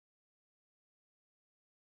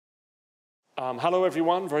Hello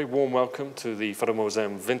everyone, very warm welcome to the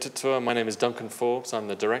Fotomuseum Winter Tour. My name is Duncan Forbes, I'm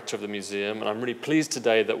the director of the museum, and I'm really pleased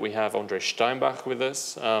today that we have Andrzej Steinbach with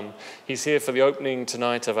us. He's here for the opening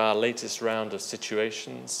tonight of our latest round of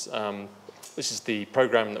situations. This is the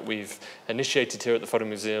program that we've initiated here at the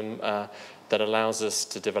Fotomuseum that allows us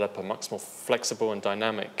to develop a much more flexible and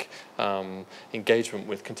dynamic engagement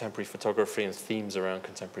with contemporary photography and themes around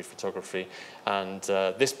contemporary photography. And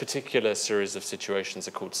this particular series of situations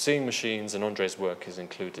are called Seeing Machines, and Andrzej's work is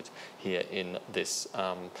included here in this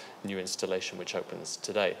new installation which opens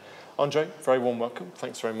today. Andrzej, very warm welcome.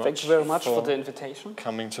 Thanks very much. Thank you very much for the invitation.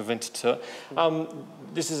 Coming to Winter Tour.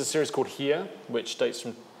 This is a series called Here, which dates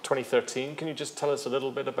from 2013. Can you just tell us a little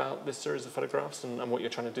bit about this series of photographs and what you're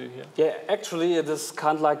trying to do here? Yeah, actually it is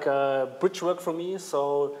kind of like a bridge work for me.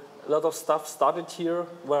 So a lot of stuff started here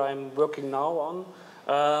where I'm working now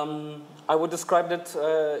on. I would describe it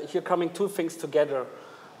here coming two things together.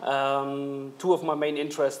 Two of my main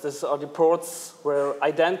interests are the ports where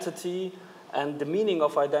identity and the meaning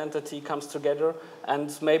of identity comes together,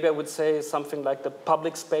 and maybe I would say something like the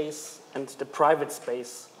public space and the private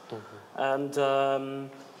space. And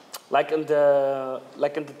like in the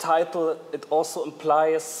title, it also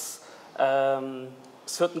implies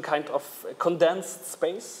certain kind of condensed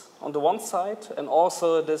space on the one side, and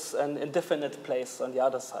also this an indefinite place on the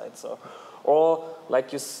other side. So, or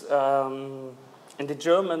like you, in the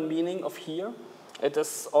German meaning of here, it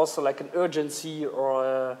is also like an urgency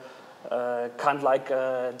or kind of like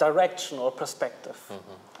a direction or perspective.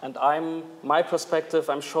 And my perspective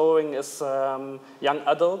I'm showing is young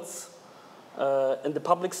adults in the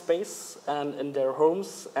public space and in their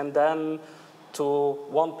homes, and then to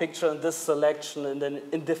one picture in this selection in an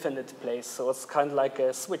indefinite place. So it's kind of like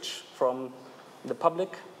a switch from the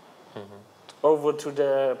public over to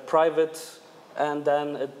the private, and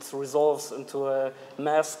then it resolves into a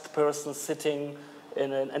masked person sitting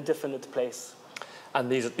in an indefinite place. And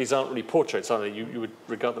these aren't really portraits, are they? You would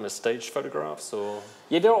regard them as staged photographs, or?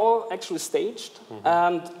 Yeah, they're all actually staged,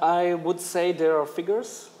 and I would say they are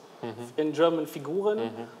figures. In German,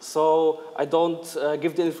 Figuren. So I don't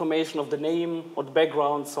give the information of the name or the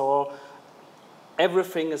background, so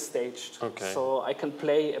everything is staged. Okay. So I can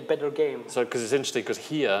play a better game. So, because it's interesting, because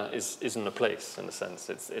here isn't a place in a sense.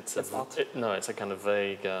 It's not. No, it's a kind of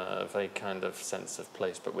vague kind of sense of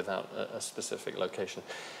place, but without a specific location.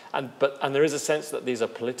 And there is a sense that these are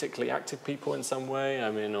politically active people in some way.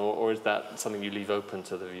 I mean, or is that something you leave open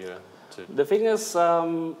to the viewer? The thing is,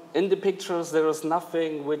 in the pictures there is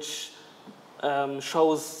nothing which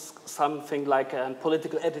shows something like a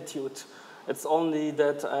political attitude. It's only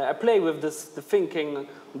that I play with the thinking,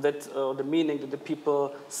 that the meaning that the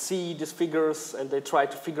people see these figures and they try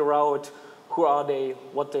to figure out who are they,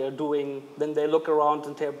 what they are doing. Then they look around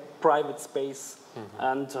in their private space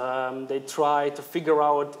and they try to figure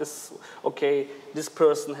out, okay, this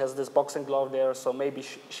person has this boxing glove there, so maybe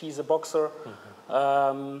she's a boxer.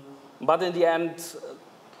 But in the end,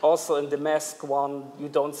 also in the mask one, you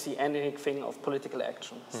don't see anything of political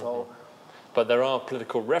action. So, but there are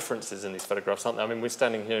political references in these photographs, aren't there? I mean, we're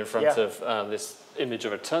standing here in front of this image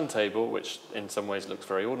of a turntable, which in some ways looks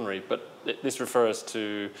very ordinary, but this refers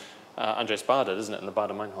to Andrzej Steinbach, doesn't it, in the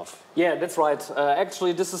Baader-Meinhof? Yeah, that's right.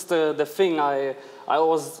 Actually, this is the thing I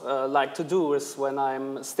always like to do, is when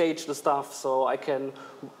I'm stage the stuff, so I can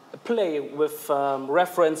play with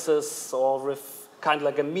references or with kind of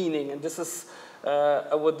like a meaning. And this is,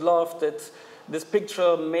 I would love that this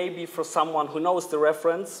picture, maybe for someone who knows the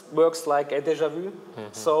reference, works like a déjà vu.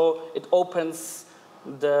 So it opens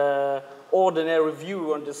the ordinary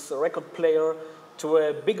view on this record player to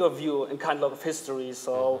a bigger view in kind of history.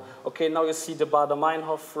 So, okay, now you see the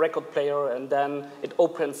Baader-Meinhof record player, and then it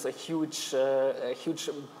opens a huge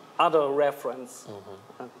other reference.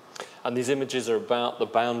 And these images are about the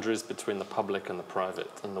boundaries between the public and the private,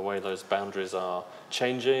 and the way those boundaries are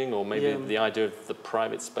changing, or maybe the idea of the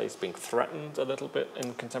private space being threatened a little bit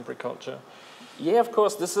in contemporary culture. Yeah, of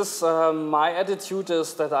course. This is my attitude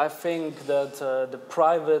is that I think that the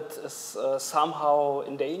private is somehow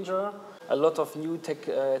in danger. A lot of new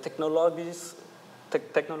technologies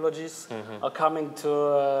are coming to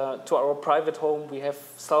our private home. We have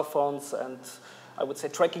cell phones and I would say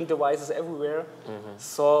tracking devices everywhere.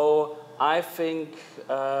 So I think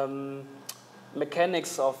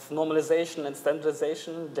mechanics of normalization and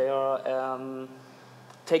standardization, they are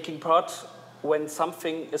taking part when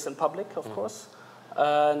something is in public, of course.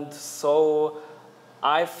 And so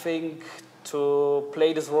I think to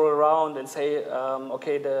play this role around and say,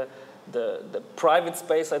 okay, the private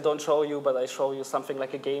space I don't show you, but I show you something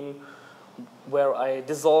like a game where I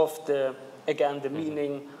dissolve the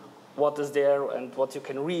meaning what is there and what you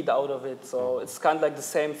can read out of it. So it's kind of like the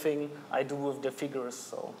same thing I do with the figures.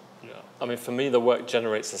 So. Yeah, I mean, for me, the work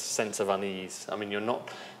generates a sense of unease. I mean, you're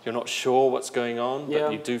not sure what's going on,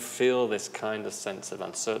 but you do feel this kind of sense of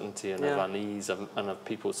uncertainty and of unease and of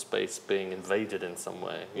people's space being invaded in some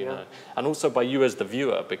way, you know. And also by you as the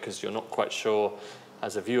viewer, because you're not quite sure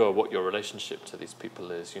as a viewer what your relationship to these people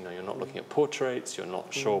is. You know, you're not looking at portraits, you're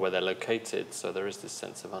not sure where they're located, so there is this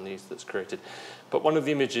sense of unease that's created. But one of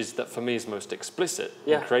the images that for me is most explicit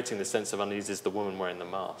in creating this sense of unease is the woman wearing the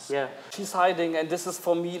mask. Yeah, she's hiding, and this is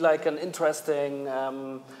for me like an interesting,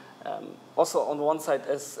 also on one side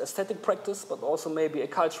as aesthetic practice, but also maybe a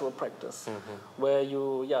cultural practice, where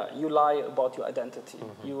you lie about your identity.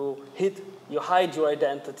 You hide your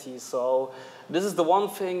identity. So this is the one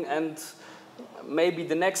thing, and maybe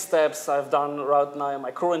the next steps I've done right now in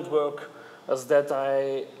my current work is that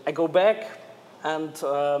I go back and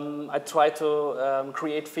I try to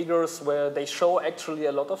create figures where they show actually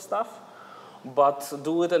a lot of stuff, but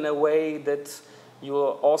do it in a way that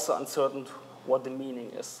you're also uncertain what the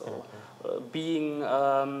meaning is. So being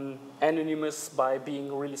anonymous by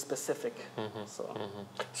being really specific.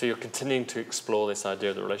 So you're continuing to explore this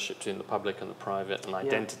idea of the relationship between the public and the private, and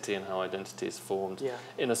identity and how identity is formed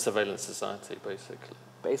in a surveillance society, basically.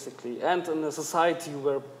 Basically, and in a society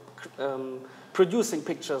where producing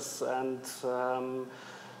pictures and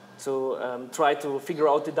to try to figure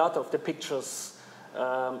out the data of the pictures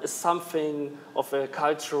is something of a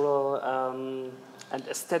cultural and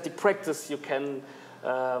aesthetic practice. You can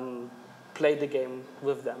play the game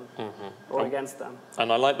with them or against them.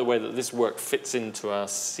 And I like the way that this work fits into our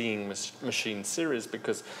Seeing Machine series,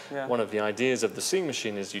 because one of the ideas of the Seeing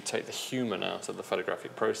Machine is you take the human out of the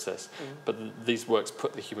photographic process, but these works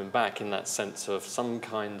put the human back in that sense of some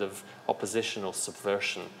kind of opposition or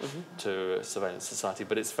subversion to a surveillance society,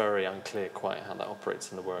 but it's very unclear quite how that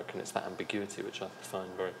operates in the work, and it's that ambiguity which I find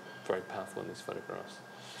very, very powerful in these photographs.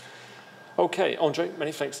 Okay, Andrzej,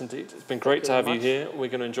 many thanks indeed. It's been great to have you here. We're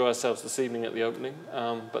going to enjoy ourselves this evening at the opening,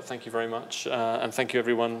 but thank you very much. And thank you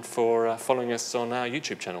everyone for following us on our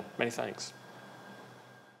YouTube channel. Many thanks.